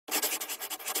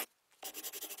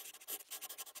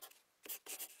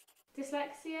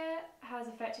Dyslexia has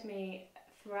affected me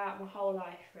throughout my whole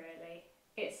life, really.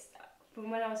 It's from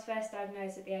when I was first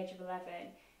diagnosed at the age of 11,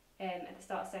 at the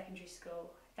start of secondary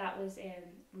school. That was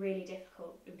really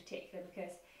difficult in particular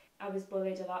because I was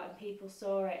bullied a lot and people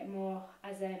saw it more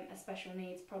as a special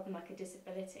needs problem, like a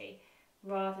disability,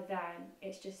 rather than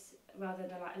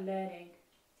like a learning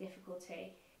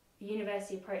difficulty. The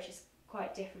university approach is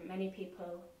quite different. Many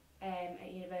people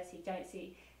at university don't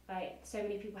see, like, so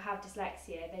many people have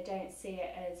dyslexia, they don't see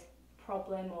it as a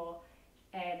problem or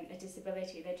a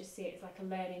disability, they just see it as like a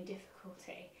learning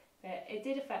difficulty. But it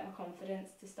did affect my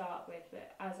confidence to start with,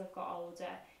 but as I've got older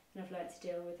and I've learned to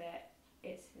deal with it,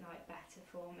 it's like better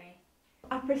for me.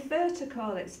 I prefer to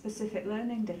call it specific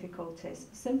learning difficulties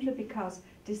simply because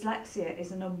dyslexia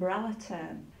is an umbrella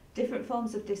term. Different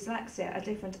forms of dyslexia are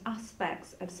different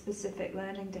aspects of specific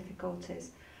learning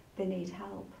difficulties. They need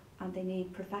help and they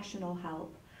need professional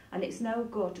help, and it's no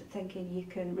good thinking you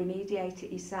can remediate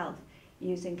it yourself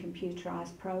using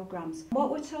computerised programs.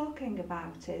 What we're talking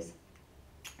about is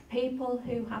people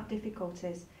who have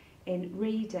difficulties in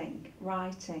reading,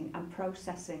 writing and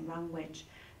processing language.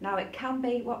 Now, it can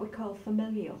be what we call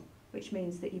familial, which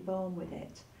means that you're born with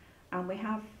it, and we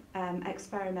have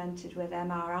experimented with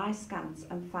MRI scans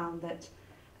and found that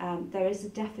there is a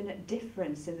definite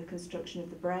difference in the construction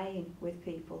of the brain with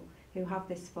people who have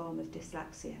this form of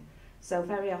dyslexia. So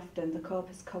very often the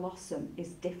corpus callosum is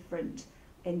different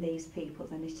in these people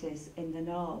than it is in the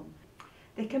norm.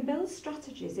 They can build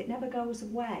strategies, it never goes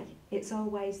away, it's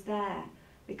always there,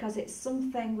 because it's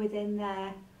something within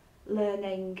their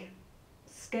learning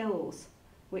skills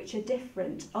which are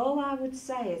different. All I would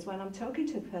say is when I'm talking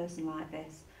to a person like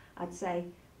this, I'd say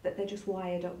that they're just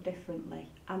wired up differently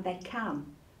and they can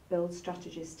build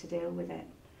strategies to deal with it.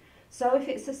 So if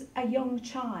it's a young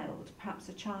child, perhaps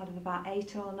a child of about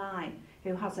 8 or 9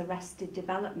 who has arrested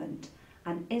development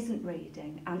and isn't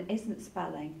reading and isn't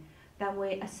spelling, then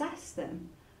we assess them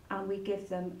and we give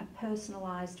them a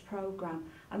personalised programme.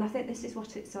 And I think this is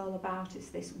what it's all about, it's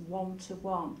this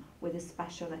one-to-one with a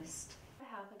specialist. The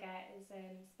help I get is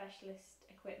specialist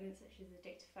equipment such as the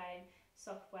dictaphone,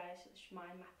 software such as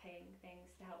mind mapping,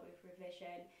 things to help with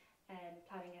revision,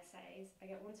 planning essays. I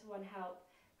get one-to-one help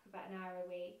for about an hour a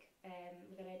week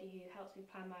with a lady who helps me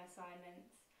plan my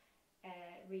assignments,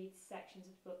 reads sections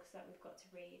of books that we've got to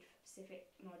read for specific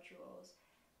modules,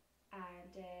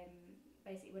 and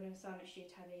basically when an assignment's due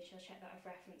time, she'll check that I've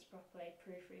referenced properly,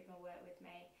 proofread my work with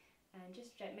me, and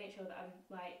just make sure that I'm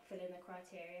like filling the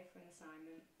criteria for an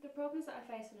assignment. The problems that I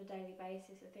face on a daily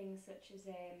basis are things such as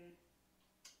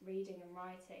reading and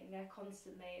writing. They're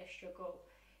constantly a struggle,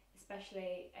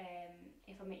 especially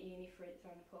if I'm at uni, for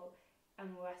example,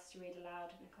 and we're asked to read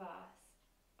aloud in a class.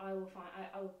 I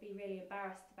will be really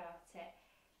embarrassed about it.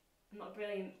 I'm not a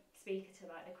brilliant speaker to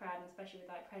like the crowd, and especially with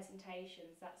like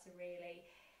presentations, that's a really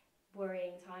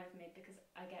worrying time for me because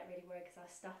I get really worried because I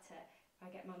stutter. I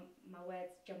get my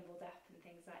words jumbled up and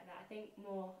things like that. I think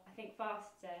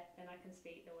faster than I can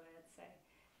speak the words, so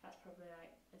that's probably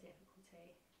like a difficulty.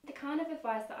 The kind of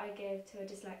advice that I give to a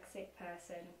dyslexic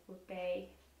person would be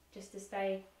just to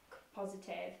stay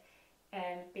positive,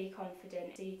 be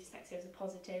confident, see dyslexia as a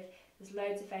positive. There's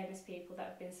loads of famous people that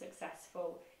have been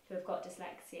successful who have got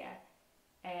dyslexia,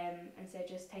 and so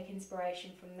just take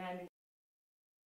inspiration from them